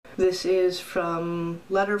This is from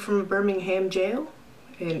Letter from a Birmingham Jail,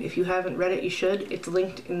 and if you haven't read it, you should. It's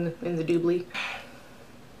linked in the doobly.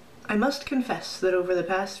 I must confess that over the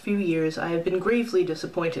past few years I have been gravely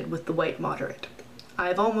disappointed with the white moderate. I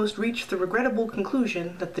have almost reached the regrettable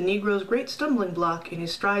conclusion that the Negro's great stumbling block in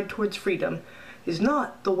his stride towards freedom is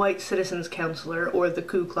not the white citizens' counselor or the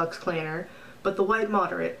Ku Klux Klanner, but the white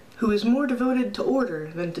moderate, who is more devoted to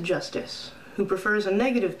order than to justice, who prefers a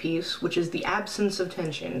negative peace, which is the absence of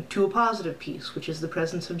tension, to a positive peace, which is the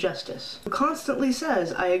presence of justice, who constantly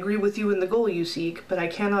says, I agree with you in the goal you seek, but I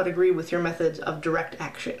cannot agree with your methods of direct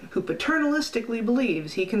action, who paternalistically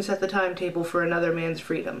believes he can set the timetable for another man's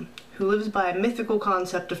freedom, who lives by a mythical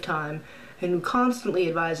concept of time, and who constantly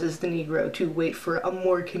advises the Negro to wait for a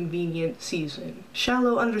more convenient season.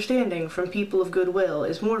 Shallow understanding from people of goodwill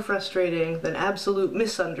is more frustrating than absolute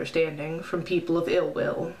misunderstanding from people of ill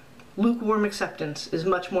will. Lukewarm acceptance is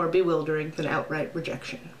much more bewildering than outright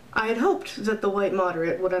rejection. I had hoped that the white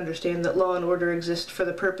moderate would understand that law and order exist for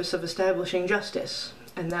the purpose of establishing justice,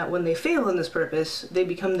 and that when they fail in this purpose, they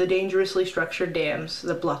become the dangerously structured dams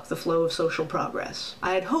that block the flow of social progress.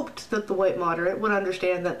 I had hoped that the white moderate would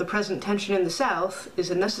understand that the present tension in the South is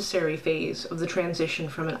a necessary phase of the transition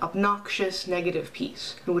from an obnoxious negative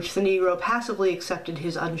peace, in which the Negro passively accepted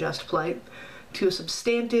his unjust plight, to a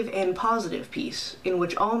substantive and positive peace, in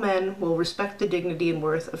which all men will respect the dignity and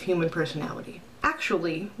worth of human personality.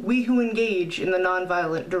 Actually, we who engage in the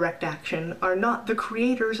nonviolent direct action are not the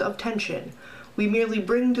creators of tension. We merely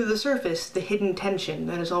bring to the surface the hidden tension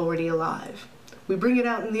that is already alive. We bring it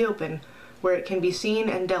out in the open, where it can be seen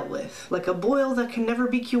and dealt with, like a boil that can never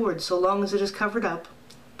be cured so long as it is covered up,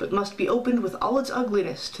 but must be opened with all its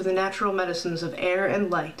ugliness to the natural medicines of air and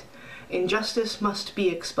light. Injustice must be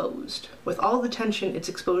exposed, with all the tension its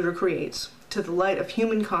exposure creates, to the light of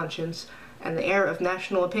human conscience and the air of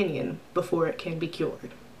national opinion before it can be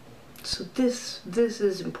cured. So this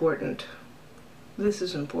is important. This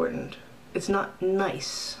is important. It's not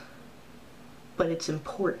nice, but it's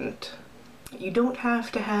important. You don't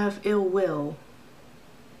have to have ill will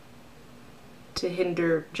to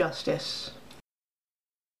hinder justice.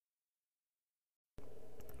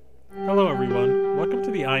 Hello everyone, welcome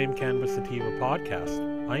to the I Am Cannabis Sativa podcast.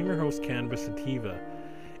 I am your host Cannabis Sativa.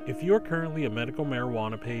 If you are currently a medical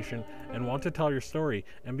marijuana patient and want to tell your story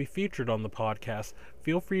and be featured on the podcast,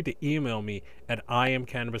 feel free to email me at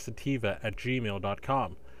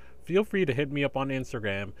iamcannabisativa@gmail.com. Feel free to hit me up on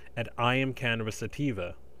Instagram at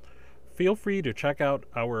iamcannabisativa. Feel free to check out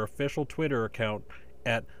our official Twitter account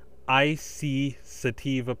at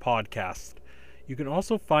ICSativa Podcast. You can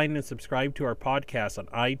also find and subscribe to our podcast on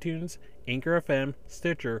iTunes, Anchor FM,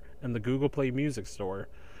 Stitcher, and the Google Play Music Store.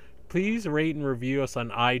 Please rate and review us on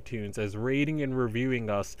iTunes, as rating and reviewing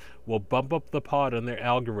us will bump up the pod on their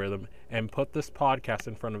algorithm and put this podcast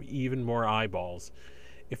in front of even more eyeballs.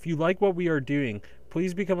 If you like what we are doing,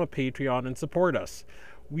 please become a Patreon and support us.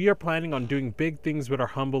 We are planning on doing big things with our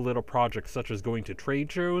humble little projects, such as going to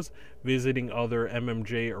trade shows, visiting other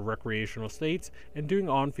MMJ or recreational states, and doing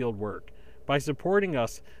on-field work. By supporting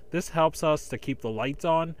us, this helps us to keep the lights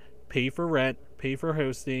on, pay for rent, pay for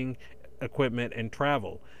hosting, equipment, and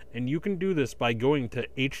travel. And you can do this by going to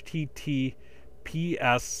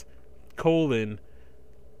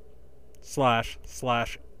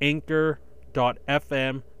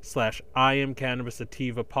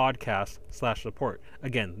podcast/support.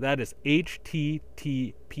 Again, that is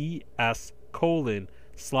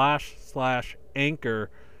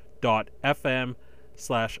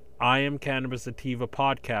https://anchor.fm/IamCannabisSativa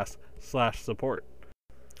podcast/support.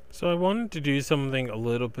 So I wanted to do something a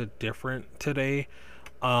little bit different today.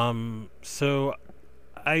 So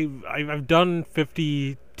I've done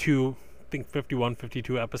 52, I think 51,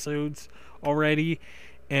 52 episodes already,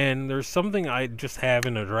 and there's something I just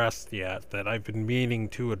haven't addressed yet that I've been meaning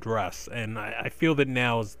to address, and I feel that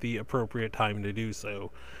now is the appropriate time to do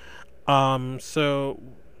so. So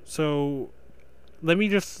let me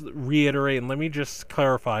just reiterate and let me just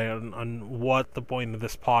clarify on what the point of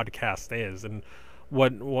this podcast is and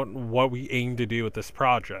what we aim to do with this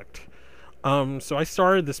project. So I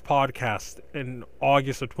started this podcast in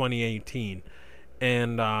August of 2018,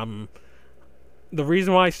 and the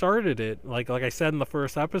reason why I started it, like I said in the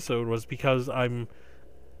first episode, was because I'm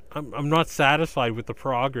not satisfied with the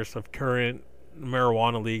progress of current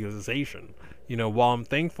marijuana legalization. You know, while I'm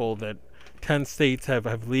thankful that 10 states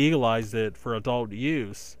have legalized it for adult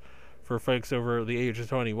use for folks over the age of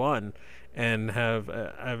 21, and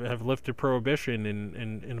have lifted prohibition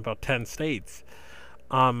in about 10 states.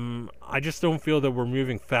 I just don't feel that we're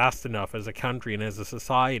moving fast enough as a country and as a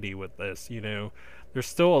society with this. You know, there's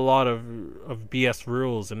still a lot of BS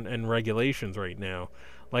rules and regulations right now.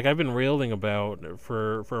 like I've been railing about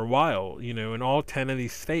for a while, in all 10 of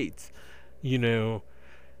these states, you know,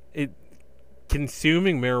 it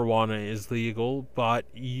consuming marijuana is legal, but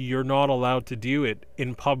you're not allowed to do it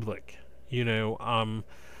in public, and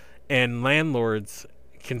landlords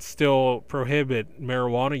can still prohibit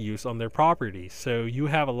marijuana use on their property. So you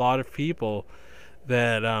have a lot of people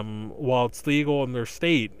that, while it's legal in their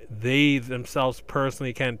state, they themselves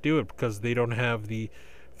personally can't do it because they don't have the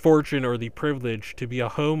fortune or the privilege to be a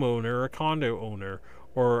homeowner or a condo owner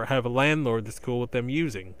or have a landlord that's cool with them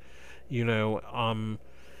using, you know.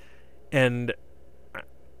 And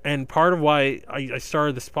part of why I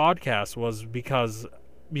started this podcast was because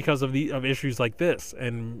of issues like this,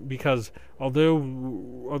 and because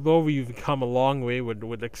although we've come a long way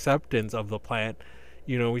with acceptance of the plant,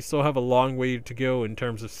 we still have a long way to go in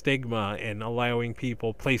terms of stigma and allowing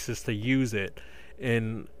people places to use it,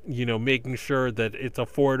 and making sure that it's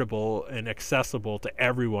affordable and accessible to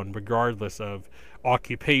everyone, regardless of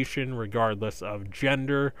occupation, regardless of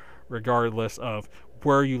gender, regardless of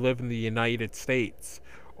where you live in the United States,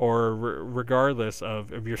 or regardless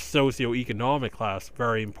of your socioeconomic class.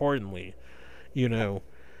 Very importantly,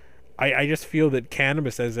 I just feel that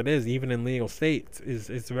cannabis, as it is, even in legal states,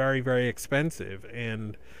 is very, very expensive.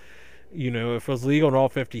 And if it was legal in all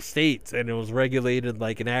 50 states and it was regulated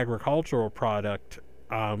like an agricultural product,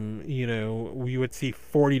 we would see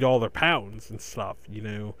 $40 pounds and stuff,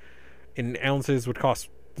 and ounces would cost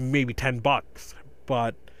maybe $10.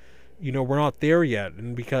 But we're not there yet,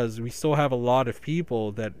 and because we still have a lot of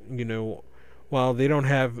people that, while they don't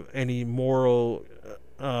have any moral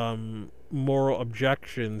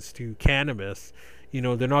objections to cannabis,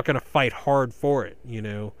 they're not going to fight hard for it.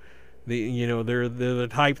 They're the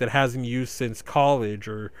type that hasn't used since college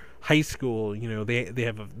or high school.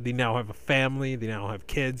 They now have a family, they now have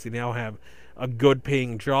kids, they now have a good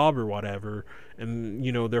paying job or whatever, and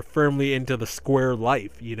they're firmly into the square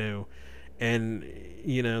life, and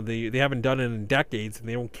they haven't done it in decades, and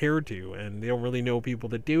they don't care to, and they don't really know people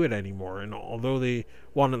that do it anymore. And although they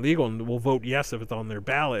want it legal and will vote yes if it's on their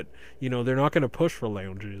ballot, they're not going to push for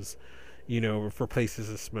lounges, for places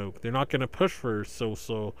to smoke. They're not going to push for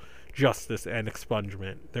social justice and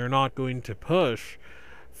expungement. They're not going to push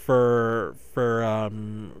for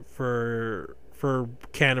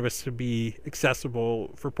cannabis to be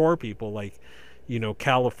accessible for poor people, like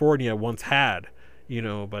California once had,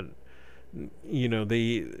 but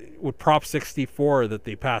they, with Prop 64 that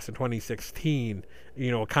they passed in 2016,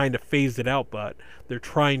 kind of phased it out. But they're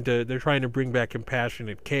trying to bring back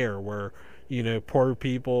compassionate care, where poor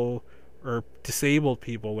people or disabled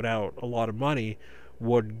people without a lot of money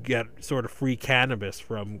would get sort of free cannabis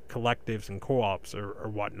from collectives and co-ops or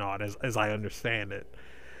whatnot, as I understand it.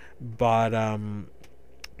 But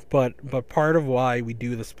part of why we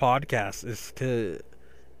do this podcast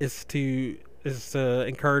is to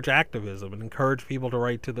encourage activism and encourage people to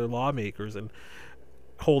write to their lawmakers and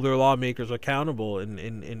hold their lawmakers accountable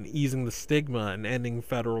in easing the stigma and ending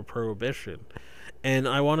federal prohibition. And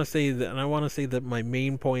I want to say that my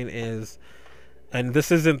main point is, and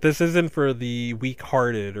this isn't for the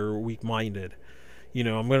weak-hearted or weak-minded.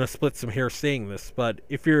 I'm going to split some hair saying this, but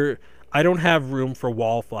I don't have room for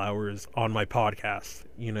wallflowers on my podcast,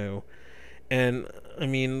 And I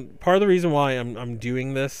mean, part of the reason why I'm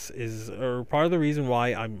doing this part of the reason why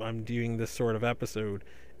I'm doing this sort of episode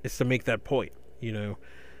is to make that point.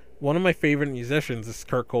 One of my favorite musicians is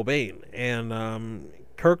Kurt Cobain, and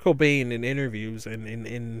Kurt Cobain, in interviews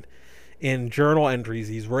and in journal entries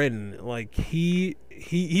he's written, like he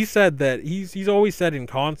said that he's always said in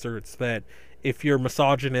concerts that if you're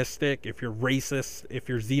misogynistic, if you're racist, if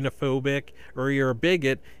you're xenophobic, or you're a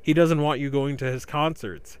bigot, he doesn't want you going to his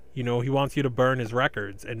concerts. He wants you to burn his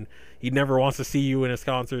records, and he never wants to see you in his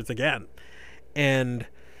concerts again. And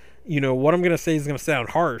what I'm gonna say is gonna sound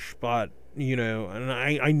harsh, but and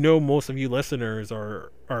I know most of you listeners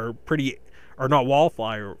are not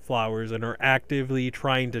wallflowers and are actively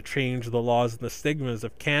trying to change the laws and the stigmas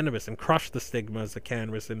of cannabis and crush the stigmas of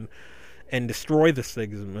cannabis and destroy the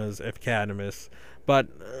stigmas of cannabis. But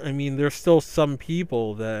I mean, there's still some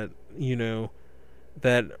people that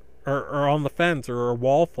that are on the fence or are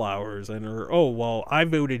wallflowers and are, oh well, I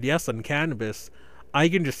voted yes on cannabis, I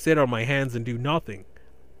can just sit on my hands and do nothing.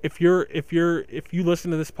 If you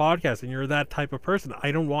listen to this podcast and you're that type of person,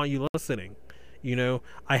 I don't want you listening.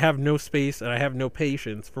 I have no space and I have no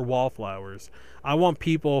patience for wallflowers. I want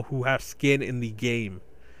people who have skin in the game.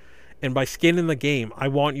 And by skin in the game, I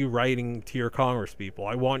want you writing to your congresspeople.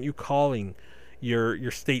 I want you calling your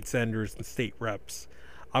state senators and state reps.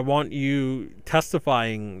 I want you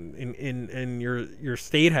testifying in your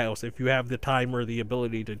state house if you have the time or the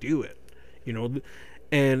ability to do it.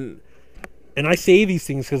 And I say these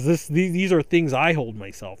things because these are things I hold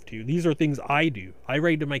myself to. These are things I do. I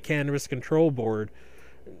write to my cannabis control board,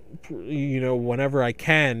 whenever I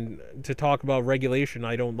can, to talk about regulation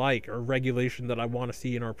I don't like or regulation that I want to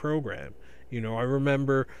see in our program. I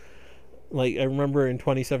remember in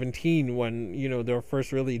 2017 when they were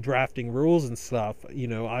first really drafting rules and stuff.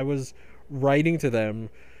 I was writing to them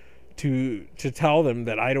to tell them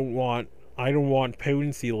that I don't want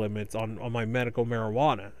potency limits on my medical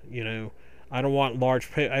marijuana. I don't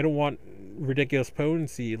want ridiculous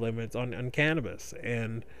potency limits on cannabis.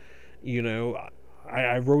 And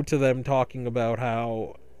I wrote to them talking about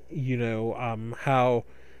how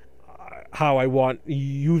how I want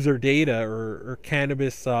user data or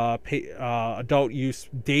cannabis adult use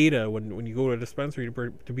data when you go to a dispensary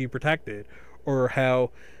to be protected, or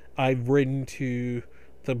how I've written to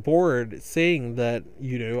the board saying that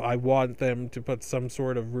I want them to put some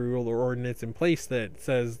sort of rule or ordinance in place that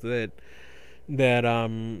says that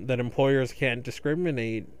employers can't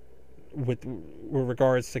discriminate with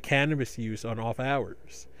regards to cannabis use on off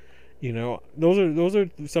hours. Those are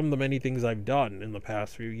some of the many things I've done in the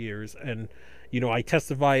past few years. And I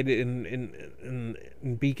testified in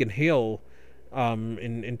Beacon Hill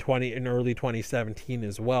in early 2017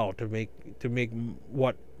 as well, to make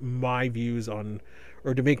what my views on,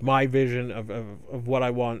 or to make my vision of what I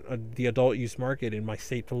want the adult use market in my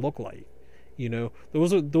state to look like.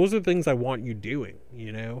 Those are things I want you doing.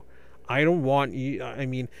 I don't want you. I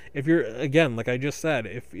mean, if you're, again, like I just said,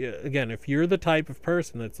 if you're the type of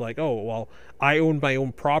person that's like, oh, well, I own my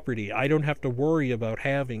own property, I don't have to worry about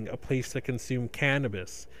having a place to consume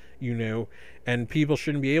cannabis, and people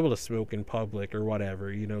shouldn't be able to smoke in public or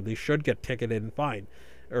whatever, they should get ticketed and fined,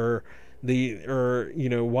 or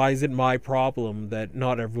why is it my problem that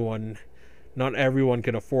not everyone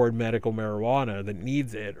can afford medical marijuana that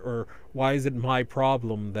needs it? Or why is it my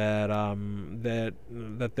problem that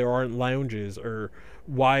that there aren't lounges? Or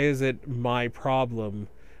why is it my problem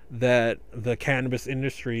that the cannabis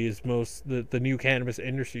industry is the new cannabis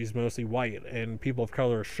industry is mostly white and people of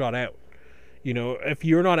color are shut out? If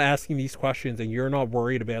you're not asking these questions and you're not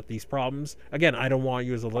worried about these problems, again, I don't want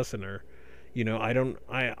you as a listener. I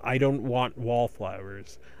don't want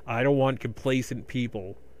wallflowers. I don't want complacent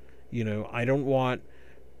people. I don't want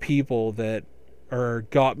people that are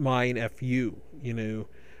got mine FU.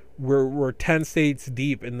 We're 10 states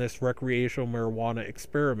deep in this recreational marijuana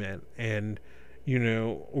experiment, and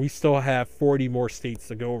we still have 40 more states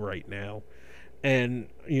to go right now. And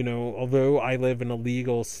although I live in a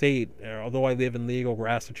legal state, although I live in legal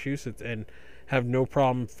Massachusetts and have no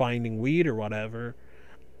problem finding weed or whatever,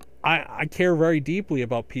 I care very deeply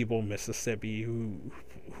about people in Mississippi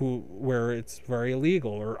where it's very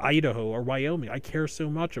illegal, or Idaho or Wyoming. I care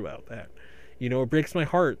so much about that. It breaks my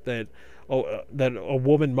heart that that a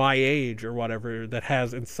woman my age or whatever that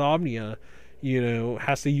has insomnia,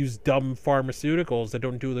 has to use dumb pharmaceuticals that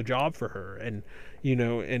don't do the job for her. And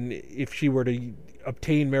and if she were to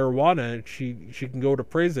obtain marijuana, she can go to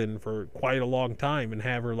prison for quite a long time and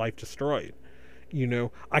have her life destroyed.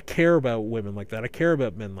 I care about women like that. I care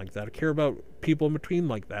about men like that. I care about people in between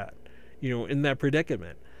like that, in that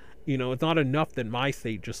predicament. It's not enough that my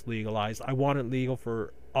state just legalized. I want it legal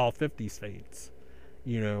for all 50 states,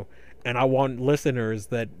 and I want listeners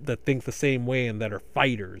that think the same way and that are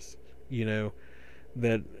fighters, that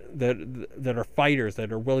are fighters,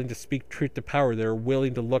 that are willing to speak truth to power, that are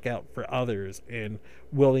willing to look out for others and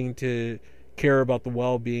willing to care about the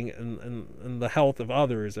well-being and the health of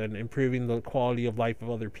others and improving the quality of life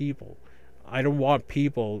of other people. I don't want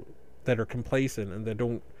people that are complacent and that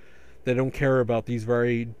don't care about these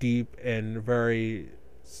very deep and very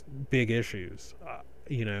big issues. I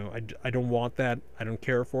don't want that. I don't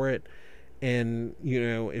care for it. And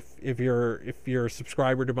if you're a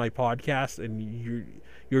subscriber to my podcast and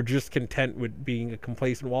you're just content with being a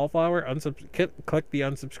complacent wallflower, click the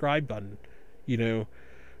unsubscribe button.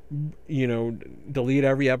 Delete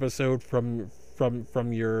every episode from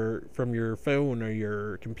your phone or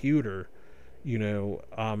your computer.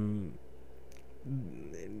 I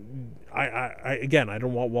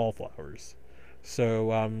don't want wallflowers.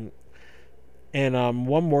 So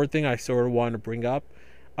one more thing I sort of want to bring up.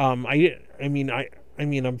 I'm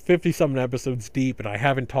 50 something episodes deep, and I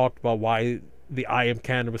haven't talked about why the I Am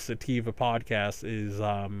Cannabis Sativa podcast is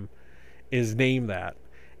named that.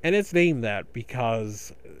 And it's named that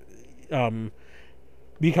because I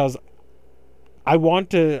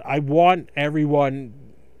want everyone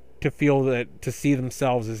to feel that, to see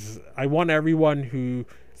themselves as, I want everyone who's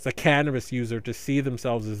a cannabis user to see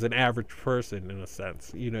themselves as an average person, in a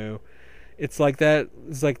sense. It's like that.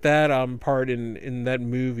 It's like that part in that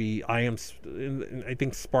movie. I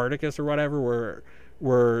think Spartacus or whatever,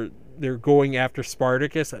 where they're going after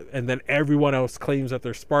Spartacus, and then everyone else claims that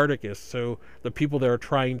they're Spartacus. So the people that are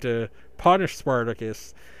trying to punish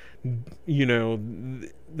Spartacus,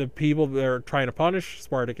 the people that are trying to punish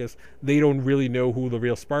Spartacus, they don't really know who the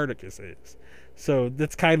real Spartacus is. So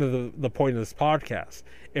that's kind of the point of this podcast.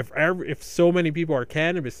 If so many people are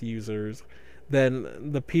cannabis users,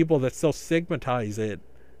 then the people that still stigmatize it,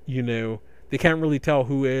 they can't really tell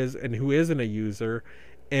who is and who isn't a user,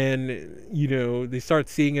 and they start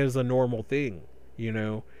seeing it as a normal thing.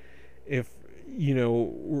 If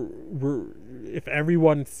if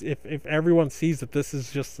everyone sees that this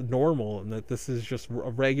is just normal and that this is just a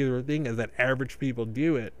regular thing and that average people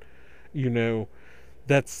do it,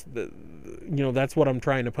 that's that's what I'm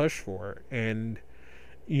trying to push for. And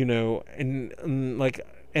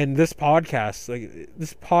and this podcast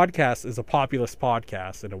is a populist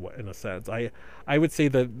podcast in a sense. I would say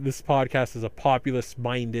that this podcast is a populist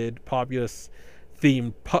themed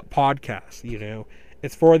podcast.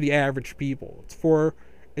 It's for the average people.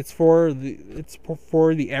 It's for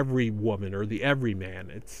the every woman or the every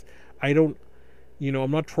man. I'm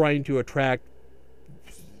not trying to attract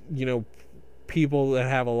people that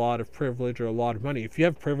have a lot of privilege or a lot of money. If you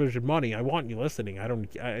have privilege and money, I want you listening. I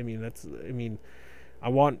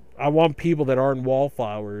want people that aren't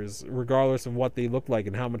wallflowers, regardless of what they look like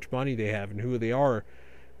and how much money they have and who they are.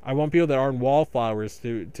 I want people that aren't wallflowers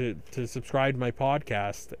to subscribe to my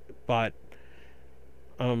podcast. But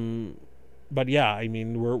yeah,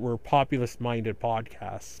 we're a populist minded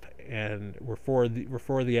podcast, and we're for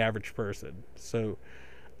the average person. So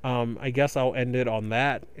I guess I'll end it on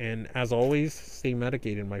that. And as always, stay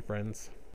medicated, my friends.